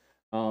been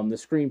the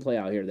screenplay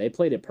out here. They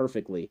played it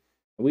perfectly.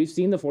 We've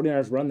seen the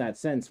 49ers run that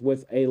sense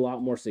with a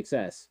lot more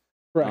success.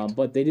 Correct.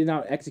 But they did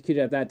not execute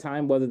it at that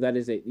time. Whether that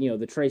is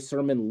the Trey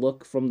Sermon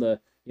look from the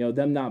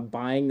them not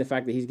buying the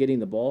fact that he's getting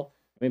the ball.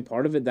 I mean,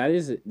 part of it that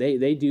is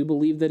they do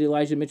believe that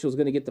Elijah Mitchell is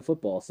going to get the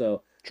football.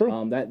 So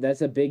true.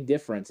 That's a big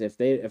difference. If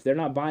they're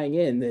not buying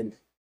in, then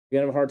you're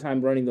going to have a hard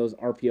time running those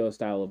RPO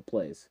style of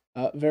plays.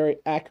 Very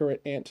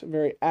accurate, Ant.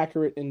 Very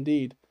accurate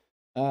indeed.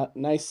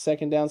 Nice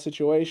second down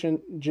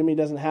situation. Jimmy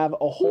doesn't have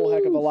a whole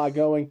heck of a lot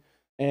going,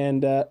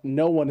 and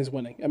no one is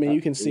winning. I mean,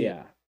 you can see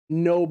it.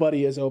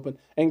 Nobody is open.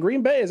 And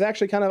Green Bay is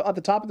actually kind of at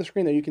the top of the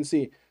screen there. You can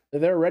see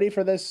they're ready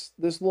for this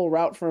little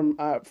route from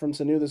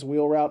Sanu, this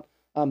wheel route.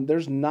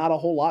 There's not a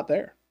whole lot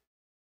there.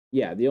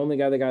 Yeah, the only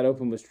guy that got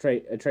open was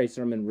Trey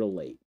Sermon real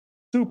late.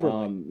 Super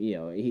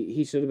late.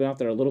 He should have been out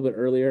there a little bit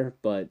earlier,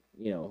 but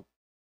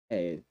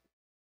hey,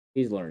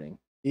 he's learning.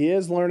 He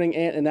is learning,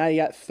 and now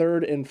you got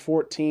 3rd and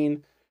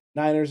 14.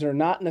 Niners are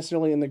not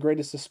necessarily in the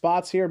greatest of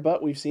spots here,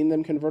 but we've seen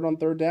them convert on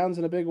 3rd downs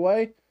in a big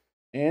way.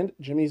 And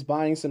Jimmy's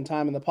buying some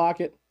time in the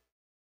pocket,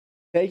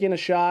 taking a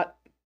shot,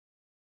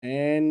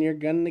 and you're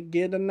going to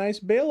get a nice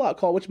bailout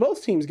call, which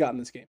both teams got in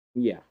this game.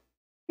 Yeah.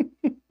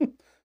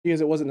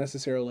 Because it wasn't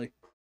necessarily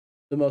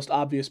the most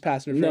obvious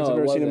pass interference I've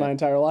ever seen in my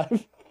entire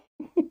life.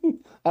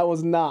 That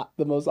was not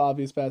the most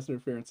obvious pass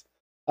interference.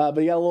 But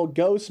you got a little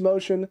ghost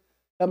motion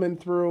coming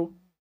through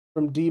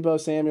from Deebo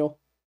Samuel.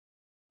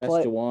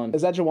 That's Juwan.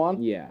 Is that Juwan?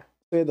 Yeah.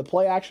 So you had the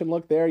play action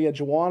look there. You had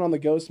Juwan on the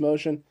ghost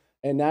motion,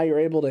 and now you're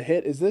able to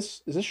hit. Is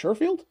this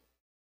Sherfield?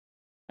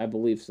 I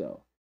believe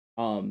so.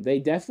 They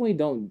definitely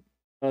don't.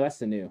 Oh, that's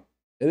the new.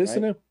 It is the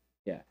new.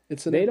 Yeah,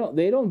 it's they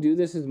don't do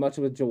this as much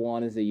with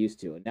Juwan as they used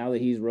to. And now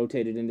that he's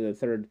rotated into the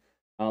 3rd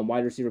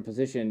wide receiver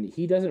position,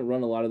 he doesn't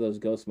run a lot of those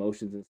ghost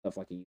motions and stuff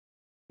like he used to.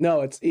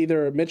 No, it's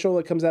either Mitchell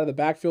that comes out of the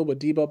backfield with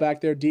Deebo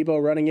back there,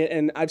 Deebo running it,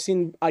 and I've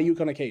seen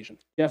Ayuk on occasion.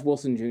 Jeff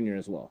Wilson Jr.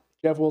 as well.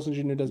 Jeff Wilson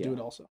Jr. does do it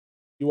also.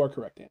 You are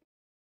correct, Dan.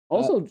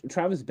 Also,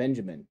 Travis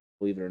Benjamin,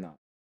 believe it or not,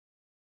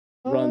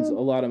 runs a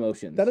lot of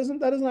motions. That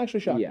doesn't actually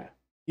shock me. Yeah.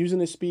 Using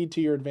his speed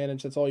to your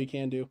advantage, that's all you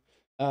can do.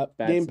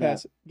 Game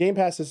Pass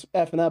is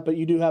effing up, but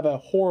you do have a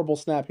horrible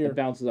snap here. It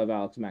bounces off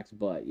Alex Mack's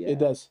butt. Yeah, it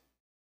does.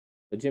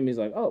 But Jimmy's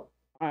like, oh,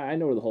 I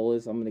know where the hole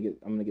is. I'm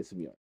gonna get some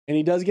yards. And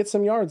he does get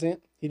some yards,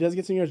 Ant. He does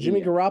get some yards.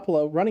 Jimmy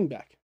Garoppolo, running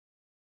back.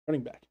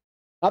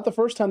 Not the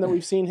first time that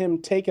we've seen him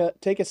take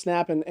a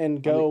snap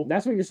and go. I mean,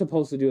 that's what you're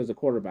supposed to do as a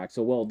quarterback.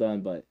 So well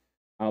done, but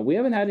we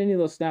haven't had any of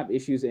those snap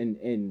issues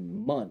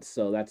in months,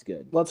 so that's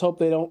good. Let's hope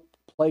they don't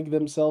plague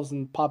themselves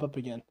and pop up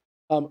again.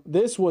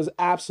 This was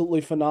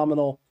absolutely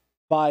phenomenal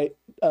by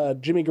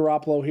Jimmy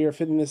Garoppolo here,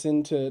 fitting this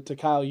into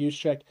Kyle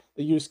Juszczyk.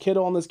 They use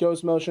Kittle on this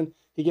ghost motion.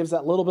 He gives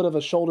that little bit of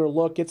a shoulder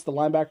look, gets the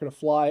linebacker to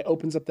fly,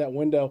 opens up that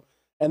window,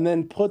 and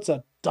then puts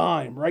a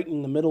dime right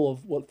in the middle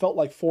of what felt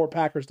like 4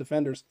 Packers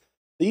defenders.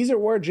 These are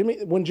where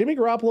when Jimmy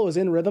Garoppolo is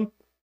in rhythm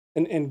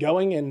and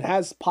going and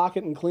has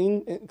pocket and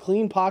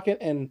clean pocket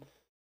and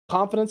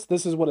confidence,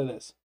 this is what it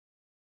is.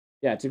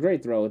 Yeah, it's a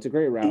great throw. It's a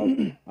great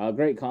route,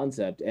 great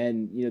concept.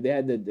 And, they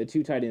had the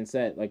 2 tight end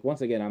set. Like,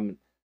 once again, I'm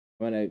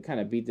going to kind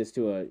of beat this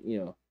to a,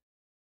 You're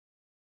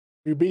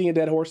beating a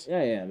dead horse?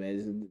 Yeah, man.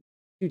 It's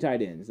 2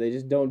 tight ends. They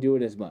just don't do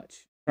it as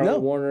much. Charlie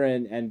Warner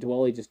and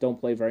Dwelley just don't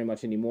play very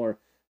much anymore,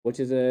 which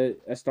is a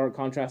stark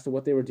contrast to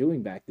what they were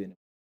doing back then.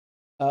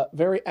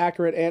 Very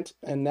accurate, Ant.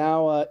 And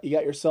now you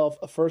got yourself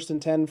a 1st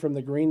and 10 from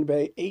the Green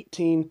Bay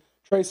 18.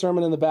 Trey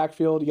Sermon in the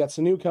backfield. You got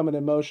Sanu coming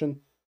in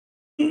motion.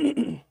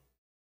 Jimmy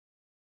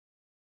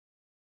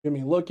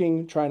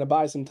looking, trying to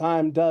buy some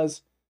time,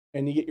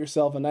 and you get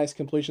yourself a nice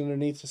completion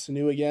underneath to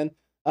Sanu again.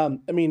 I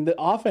mean, the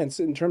offense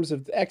in terms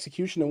of the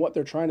execution and what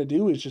they're trying to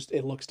do is just,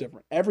 it looks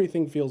different.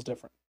 Everything feels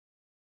different.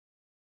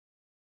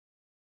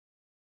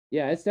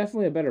 Yeah, it's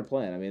definitely a better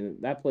plan. I mean,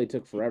 that play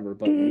took forever,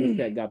 but this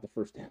guy got the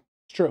first down.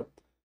 It's true.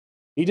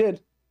 He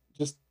did.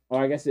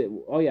 I guess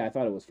I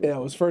thought it was first. Yeah,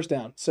 it was first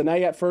down. So now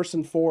you got 1st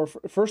and 4,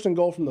 1st and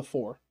goal from the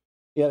 4.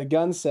 You had a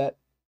gun set.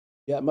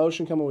 You got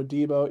motion coming with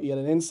Deebo. You had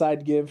an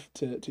inside give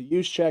to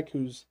Juszczyk,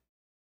 who's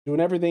doing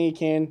everything he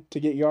can to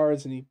get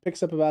yards, and he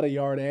picks up about a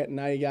yard. And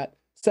now you got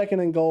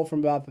 2nd and goal from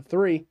about the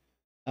 3.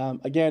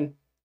 Again,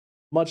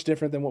 much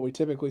different than what we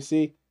typically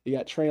see. You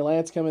got Trey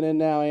Lance coming in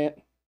now, Ant.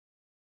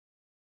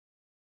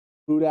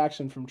 Boot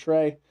action from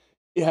Trey.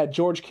 You had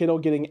George Kittle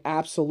getting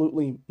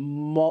absolutely,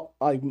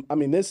 I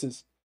mean,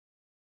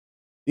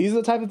 these are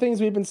the type of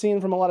things we've been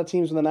seeing from a lot of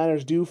teams when the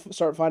Niners do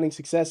start finding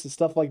success and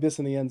stuff like this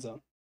in the end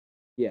zone.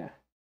 Yeah.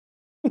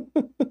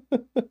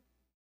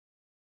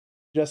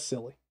 Just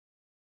silly.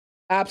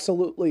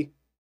 Absolutely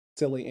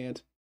silly,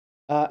 Ant.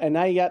 And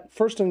now you got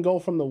first and goal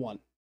from the 1.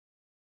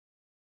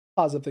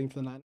 Positive thing for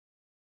the Niners.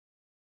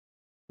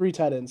 3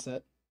 tight end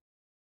set.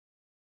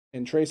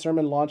 And Trey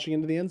Sermon launching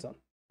into the end zone.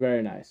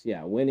 Very nice.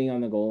 Yeah, winning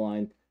on the goal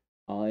line,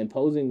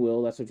 imposing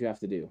will, that's what you have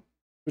to do.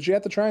 But you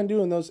have to try and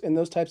do in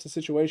those types of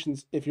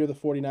situations if you're the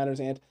 49ers,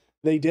 and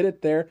they did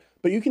it there.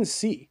 But you can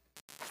see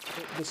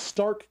the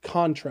stark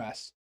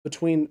contrast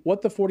between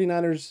what the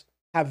 49ers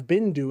have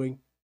been doing,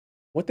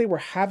 what they were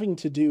having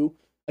to do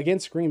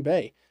against Green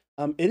Bay.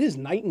 It is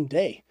night and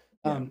day.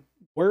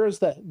 Where is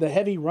the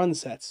heavy run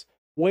sets?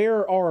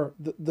 Where are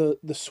the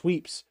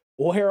sweeps?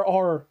 Where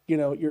are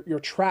your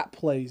trap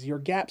plays, your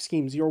gap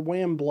schemes, your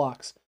wham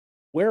blocks?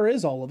 Where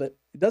is all of it?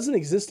 It doesn't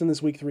exist in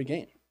this Week 3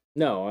 game.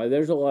 No,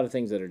 there's a lot of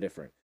things that are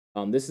different.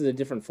 This is a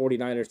different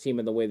 49ers team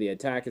in the way they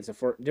attack. It's a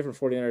different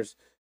 49ers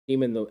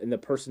team in the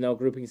personnel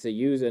groupings they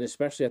use, and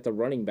especially at the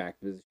running back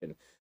position.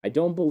 I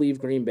don't believe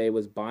Green Bay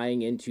was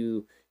buying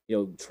into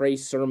Trey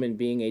Sermon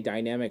being a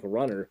dynamic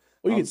runner.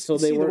 Well, you can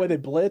see the way they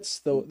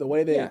blitzed, the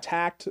way they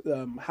attacked,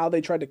 how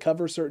they tried to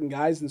cover certain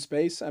guys in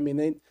space. I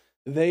mean,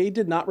 they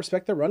did not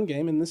respect their run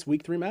game in this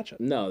Week 3 matchup.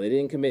 No, they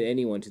didn't commit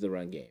anyone to the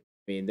run game.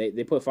 I mean,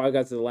 they put 5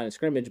 guys to the line of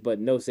scrimmage, but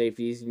no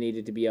safeties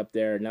needed to be up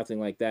there, nothing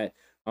like that.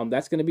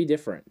 That's going to be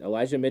different.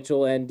 Elijah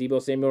Mitchell and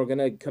Deebo Samuel are going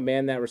to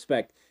command that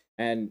respect.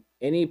 And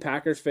any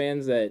Packers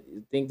fans that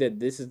think that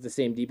this is the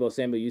same Deebo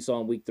Samuel you saw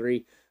in Week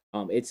 3,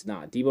 it's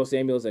not. Deebo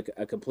Samuel is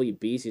a complete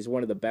beast. He's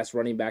one of the best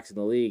running backs in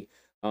the league,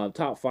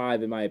 top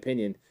 5 in my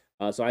opinion.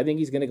 So I think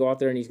he's going to go out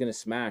there and he's going to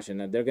smash,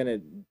 and they're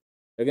going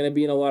to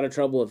be in a lot of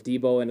trouble if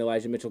Deebo and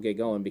Elijah Mitchell get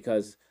going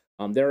because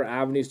there are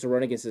avenues to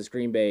run against this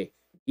Green Bay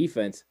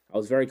defense. I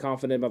was very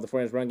confident about the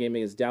 49ers run game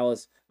against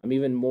Dallas. I'm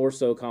even more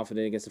so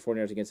confident against the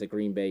 49ers against the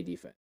Green Bay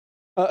defense.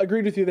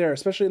 Agreed with you there,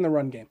 especially in the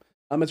run game.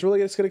 It's really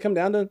just going to come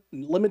down to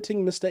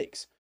limiting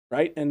mistakes,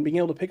 right? And being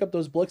able to pick up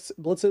those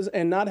blitzes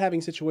and not having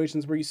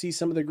situations where you see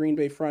some of the Green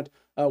Bay front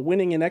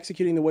winning and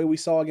executing the way we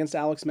saw against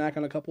Alex Mack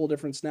on a couple of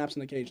different snaps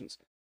and occasions.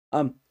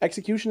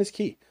 Execution is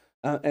key.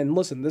 And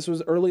listen, this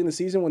was early in the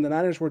season when the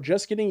Niners were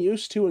just getting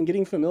used to and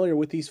getting familiar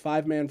with these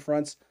 5-man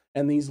fronts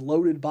and these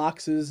loaded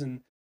boxes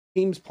and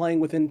teams playing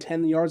within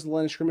 10 yards of the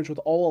line of scrimmage with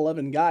all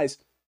 11 guys.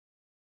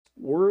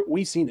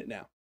 We've seen it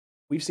now.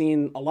 We've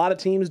seen a lot of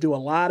teams do a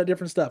lot of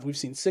different stuff. We've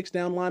seen 6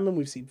 down linemen.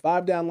 We've seen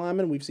 5 down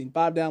linemen. We've seen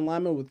 5 down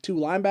linemen with 2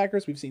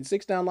 linebackers. We've seen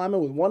 6 down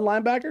linemen with 1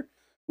 linebacker.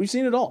 We've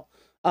seen it all.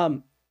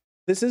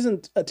 This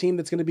isn't a team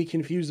that's going to be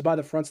confused by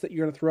the fronts that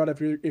you're going to throw out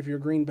if you're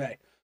Green Bay.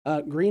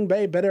 Green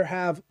Bay better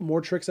have more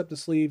tricks up the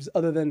sleeves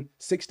other than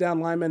 6 down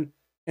linemen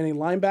and a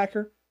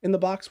linebacker in the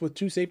box with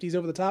 2 safeties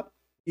over the top.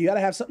 You got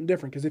to have something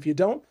different because if you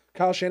don't,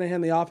 Kyle Shanahan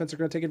and the offense are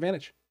going to take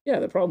advantage. Yeah,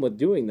 the problem with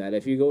doing that,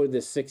 if you go to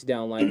this 6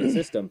 down lineman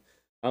system,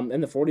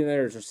 and the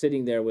 49ers are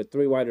sitting there with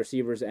 3 wide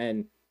receivers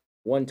and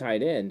 1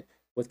 tight end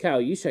with Kyle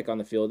Juszczyk on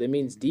the field, it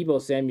means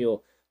Deebo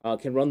Samuel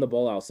can run the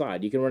ball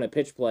outside. You can run a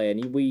pitch play,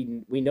 and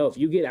we know if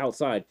you get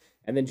outside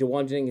and then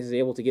Jauan Jennings is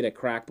able to get a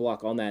crack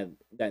block on that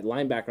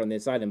linebacker on the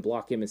inside and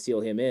block him and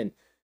seal him in,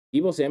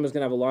 Deebo Samuel's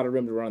going to have a lot of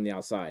room to run on the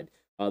outside.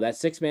 That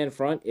 6-man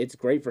front, it's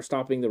great for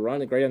stopping the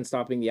run, great on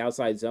stopping the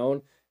outside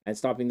zone and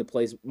stopping the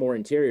plays more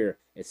interior.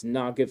 It's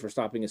not good for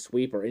stopping a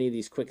sweep or any of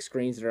these quick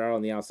screens that are out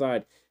on the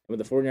outside. And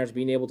with the 49ers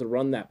being able to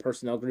run that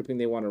personnel grouping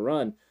they want to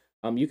run,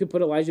 you can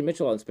put Elijah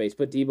Mitchell in space,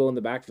 put Deebo in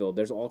the backfield.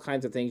 There's all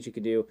kinds of things you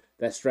can do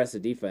that stress the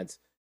defense.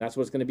 That's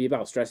what it's going to be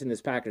about, stressing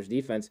this Packers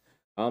defense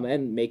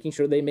and making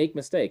sure they make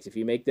mistakes. If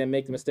you make them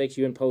make the mistakes,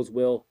 you impose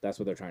will. That's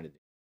what they're trying to do.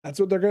 That's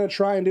what they're going to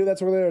try and do.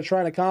 That's what they're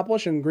trying to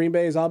accomplish. And Green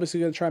Bay is obviously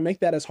going to try and make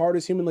that as hard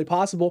as humanly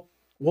possible.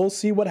 We'll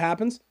see what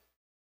happens.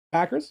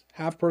 Packers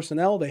have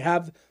personnel. They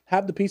have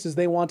the pieces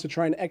they want to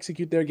try and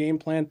execute their game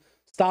plan,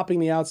 stopping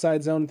the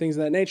outside zone and things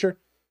of that nature.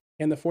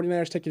 And the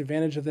 49ers take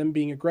advantage of them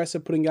being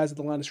aggressive, putting guys at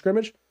the line of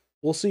scrimmage.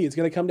 We'll see. It's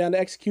going to come down to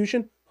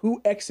execution.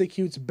 Who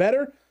executes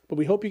better? But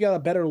we hope you got a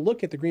better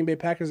look at the Green Bay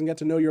Packers and get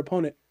to know your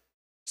opponent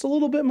just a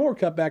little bit more,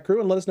 Cutback Crew.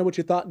 And let us know what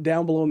you thought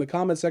down below in the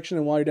comment section.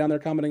 And while you're down there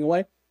commenting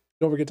away,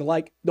 don't forget to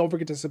like. Don't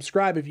forget to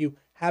subscribe if you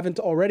haven't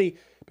already,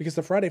 because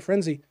the Friday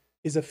Frenzy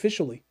is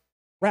officially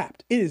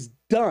wrapped. It is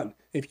done.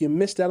 If you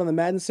missed out on the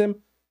Madden Sim,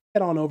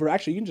 head on over.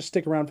 Actually, you can just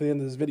stick around for the end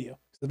of this video.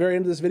 At the very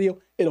end of this video,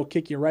 it'll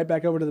kick you right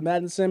back over to the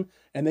Madden Sim,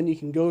 and then you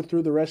can go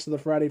through the rest of the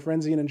Friday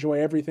Frenzy and enjoy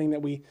everything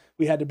that we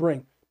had to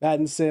bring.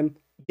 Madden Sim,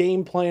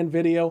 game plan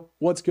video,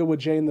 what's good with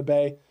Jay in the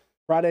Bay.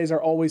 Fridays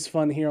are always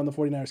fun here on the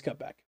 49ers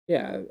Cutback.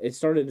 Yeah, it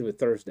started with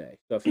Thursday.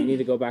 So if you need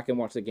to go back and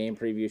watch the game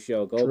preview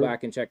show, go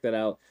back and check that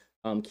out.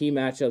 Key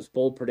matchups,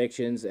 bold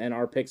predictions, and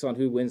our picks on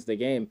who wins the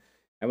game.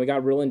 And we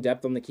got real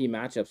in-depth on the key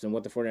matchups and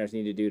what the 49ers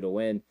need to do to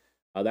win.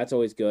 That's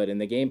always good.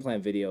 And the game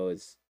plan video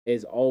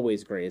is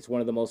always great. It's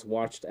one of the most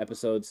watched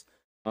episodes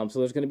So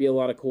there's going to be a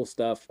lot of cool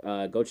stuff.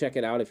 Go check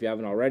it out if you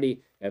haven't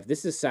already. If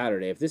this is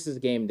Saturday, if this is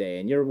game day,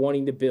 and you're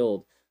wanting to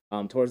build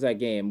towards that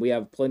game, we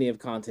have plenty of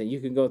content. You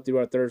can go through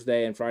our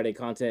Thursday and Friday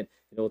content.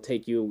 It'll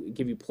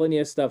give you plenty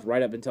of stuff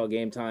right up until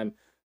game time,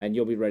 and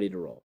you'll be ready to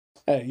roll.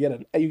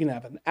 You can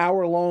have an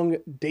hour-long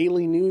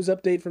daily news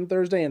update from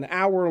Thursday, an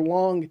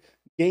hour-long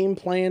game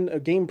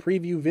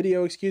preview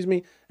video,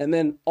 and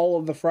then all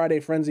of the Friday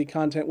Frenzy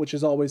content, which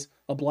is always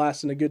a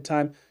blast and a good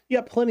time. You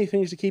got plenty of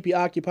things to keep you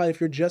occupied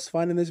if you're just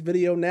finding this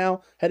video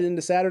now, headed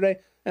into Saturday.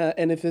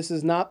 And if this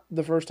is not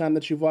the first time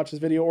that you've watched this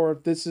video, or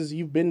if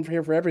you've been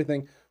here for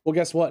everything, well,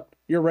 guess what?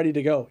 You're ready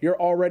to go. You're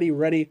already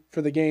ready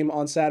for the game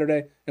on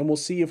Saturday, and we'll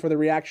see you for the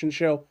reaction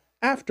show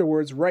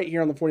afterwards right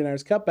here on the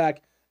 49ers Cutback.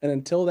 And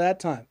until that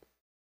time,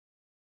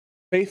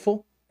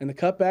 Faithful and the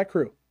Cutback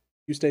crew,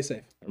 you stay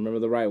safe. Remember,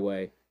 the right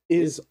way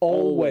is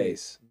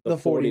always the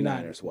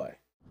 49ers way.